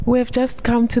We have just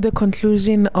come to the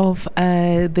conclusion of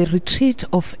the retreat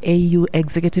of AU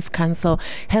Executive Council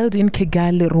held in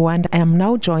Kigali, Rwanda. I am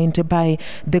now joined by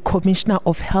the Commissioner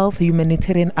of Health,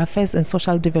 Humanitarian Affairs and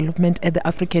Social Development at the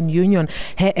African Union,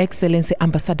 Her Excellency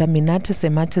Ambassador Minata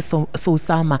Semate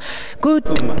Cessouma.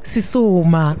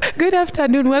 Good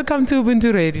afternoon. Welcome to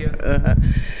Ubuntu Radio.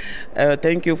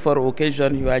 Thank you for the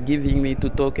occasion you are giving me to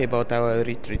talk about our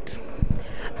retreat.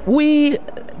 We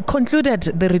concluded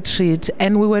the retreat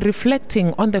and we were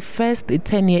reflecting on the first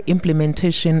 10-year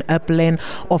implementation plan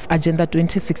of Agenda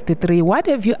 2063. What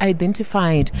have you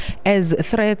identified as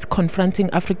threats confronting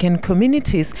African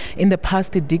communities in the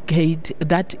past decade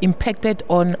that impacted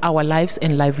on our lives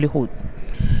and livelihoods?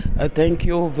 Thank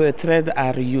you. The threats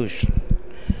are huge.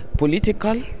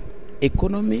 Political,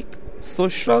 economic,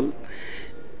 social,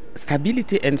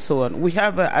 stability, and so on. We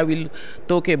have, I will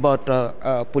talk about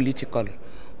political.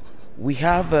 We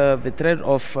have the threat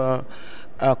of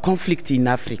conflict in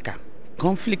Africa.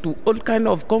 Conflict, all kind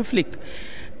of conflict.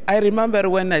 I remember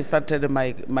when I started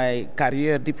my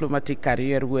career, diplomatic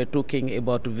career, we were talking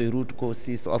about the root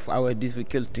causes of our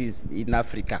difficulties in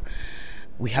Africa.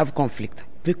 We have conflict.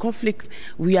 The conflict,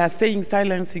 we are saying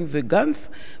silencing the guns,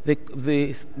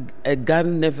 a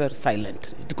gun never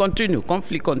silent. It continue,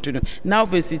 conflict continue. Now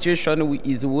the situation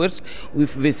is worse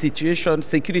with the situation,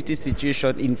 security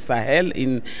situation in Sahel,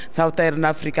 in Southern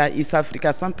Africa, East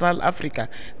Africa, Central Africa.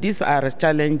 These are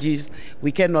challenges.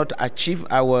 We cannot achieve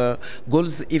our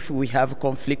goals if we have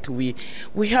conflict. We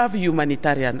have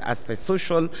humanitarian aspects,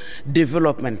 social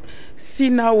development.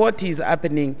 See now what is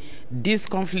happening. This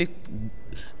conflict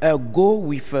go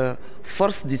with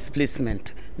forced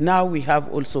displacement. Now we have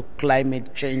also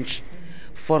climate change,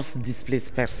 forced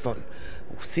displaced person.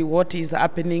 See what is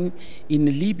happening in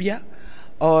Libya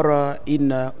or in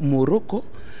Morocco.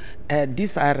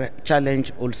 These are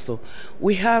challenge also.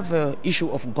 We have issue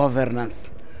of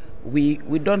governance. We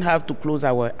don't have to close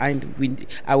our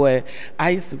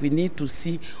eyes. We need to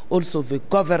see also the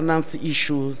governance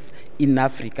issues in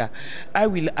Africa. I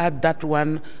will add that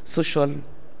one social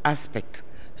aspect.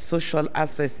 Social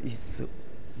aspects is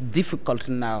difficult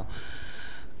now.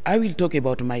 I will talk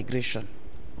about migration.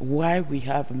 Why we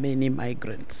have many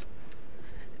migrants.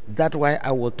 That's why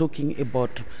I was talking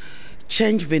about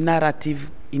change the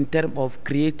narrative in terms of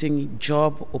creating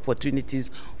job opportunities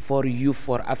for youth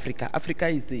for Africa. Africa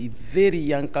is a very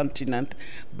young continent,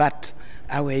 but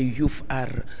our youth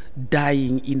are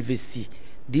dying in the sea.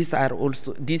 This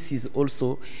is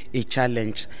also a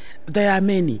challenge. There are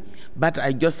many, but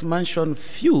I just mentioned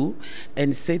few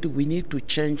and said we need to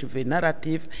change the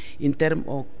narrative in terms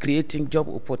of creating job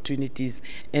opportunities,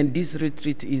 and this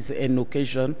retreat is an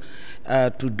occasion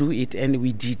to do it, and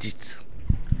we did it.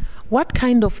 What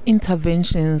kind of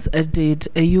interventions did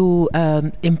you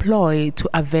employ to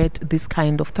avert this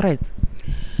kind of threat?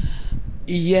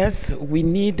 Yes, we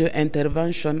need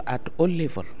intervention at all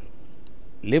levels.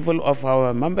 Level of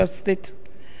our member state,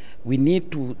 we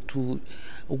need to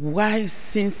why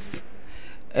since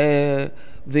the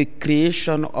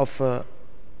creation of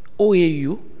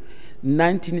OAU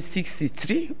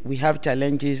 1963 we have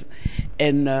challenges,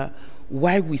 and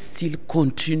why we still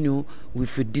continue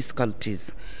with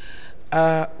difficulties.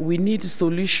 We need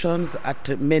solutions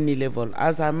at many levels.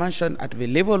 As I mentioned, at the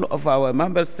level of our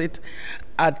member state,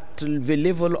 at the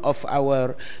level of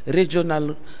our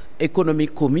regional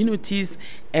economic communities,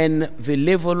 and the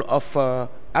level of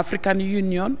African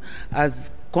Union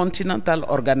as continental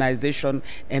organization,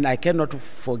 and I cannot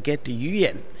forget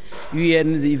UN.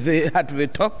 UN at the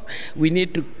top. We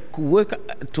need to work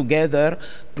together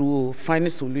to find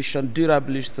a solution,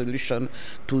 durable solution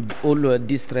to all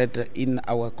this threat in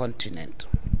our continent.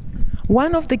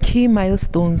 One of the key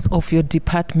milestones of your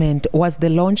department was the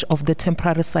launch of the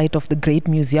temporary site of the Great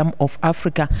Museum of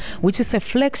Africa, which is a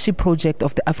flagship project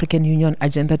of the African Union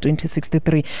Agenda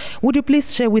 2063. Would you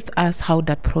please share with us how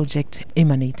that project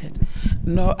emanated?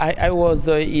 No, I was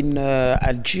in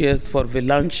Algiers for the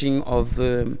launching of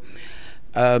the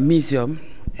museum,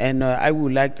 and I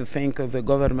would like to thank the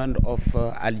government of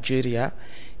Algeria.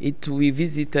 We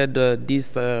visited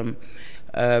this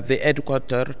the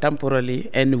headquarters temporarily,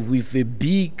 and with a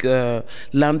big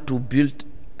land to build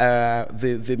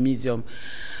the museum.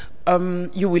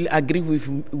 You will agree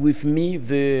with me,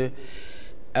 the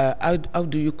how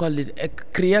do you call it, a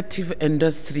creative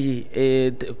industry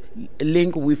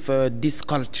linked with this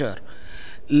culture.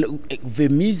 The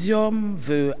museum,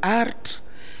 the art,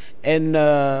 and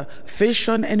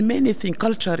fashion, and many things,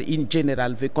 culture in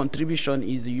general, the contribution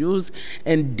is used,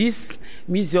 and this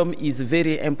museum is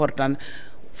very important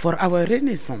for our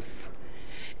Renaissance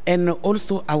and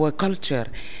also our culture.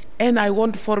 And I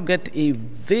won't forget a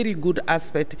very good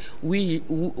aspect,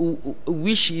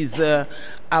 which is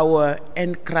our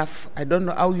handcraft. I don't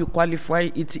know how you qualify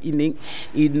it in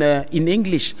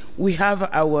English. We have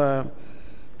our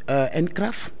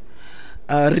handcraft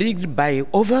rigged by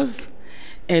others.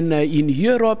 And in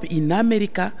Europe, in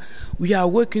America, we are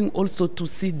working also to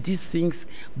see these things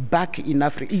back in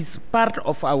Africa. It's part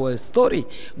of our story.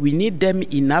 We need them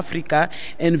in Africa,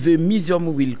 and the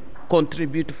museum will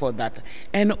contribute for that.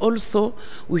 And also,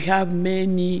 we have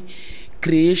many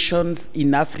creations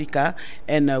in Africa,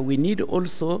 and we need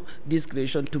also this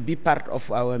creation to be part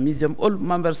of our museum. All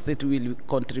member states will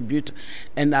contribute,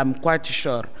 and I'm quite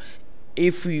sure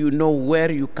if you know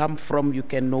where you come from, you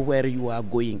can know where you are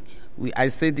going. I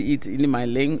said it in my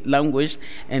language,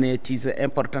 and it is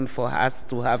important for us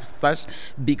to have such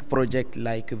big project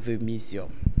like the museum.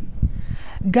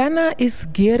 Ghana is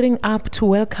gearing up to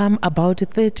welcome about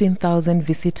 13,000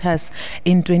 visitors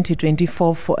in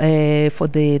 2024 for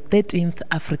the 13th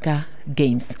Africa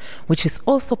Games, which is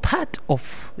also part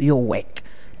of your work.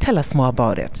 Tell us more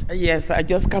about it. Yes, I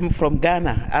just come from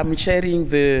Ghana. I'm chairing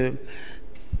the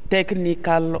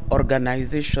Technical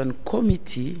Organization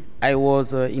Committee. I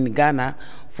was in Ghana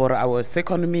for our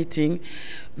second meeting.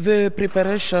 The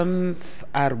preparations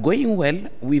are going well.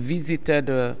 We visited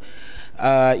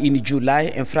in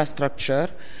July infrastructure.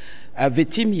 The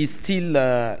team is still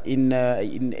in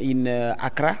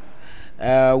Accra.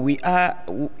 We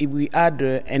had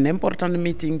an important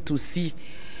meeting to see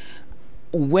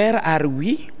where are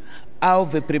we, how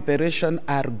the preparation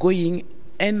are going.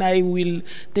 And I will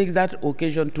take that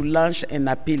occasion to launch an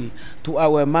appeal to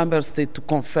our member state to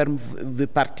confirm the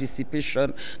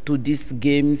participation to these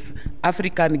games,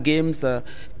 African games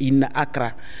in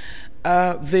Accra.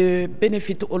 The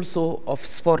benefit also of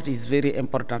sport is very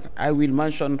important. I will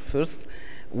mention first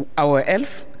our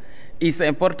health. It's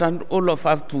important, all of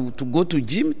us, to go to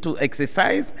gym, to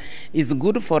exercise. It's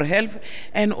good for health,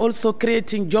 and also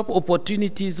creating job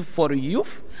opportunities for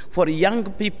youth, for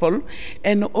young people,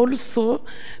 and also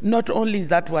not only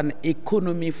that one,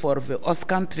 economy for the host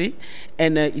country,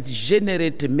 and it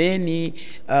generates many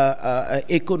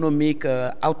economic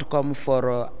outcome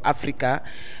for Africa.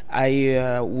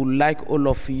 I would like all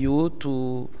of you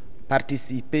to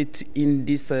participate in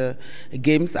these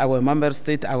games, our member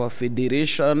state, our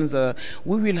federations.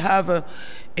 We will have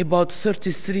about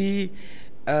 33,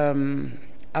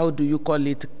 how do you call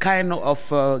it, kind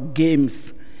of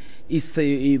games. It's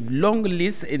a long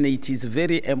list, and it is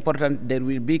very important. There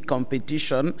will be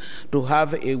competition to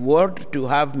have award, to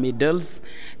have medals,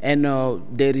 and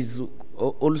there is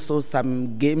also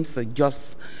some games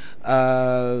just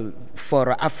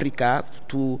for Africa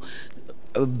to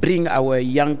bring our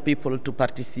young people to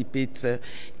participate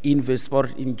in the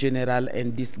sport in general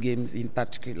and these games in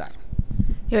particular.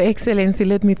 Your Excellency,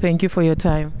 let me thank you for your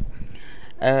time.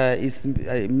 It's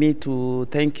me to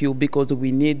thank you, because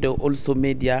we need also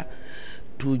media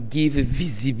to give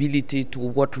visibility to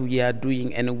what we are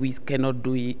doing, and we cannot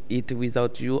do it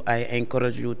without you. I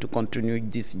encourage you to continue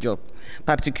this job,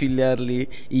 particularly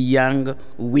young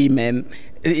women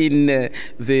in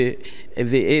the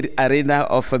arena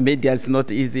of media. Is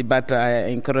not easy, but I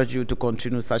encourage you to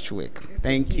continue such work.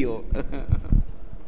 Thank you.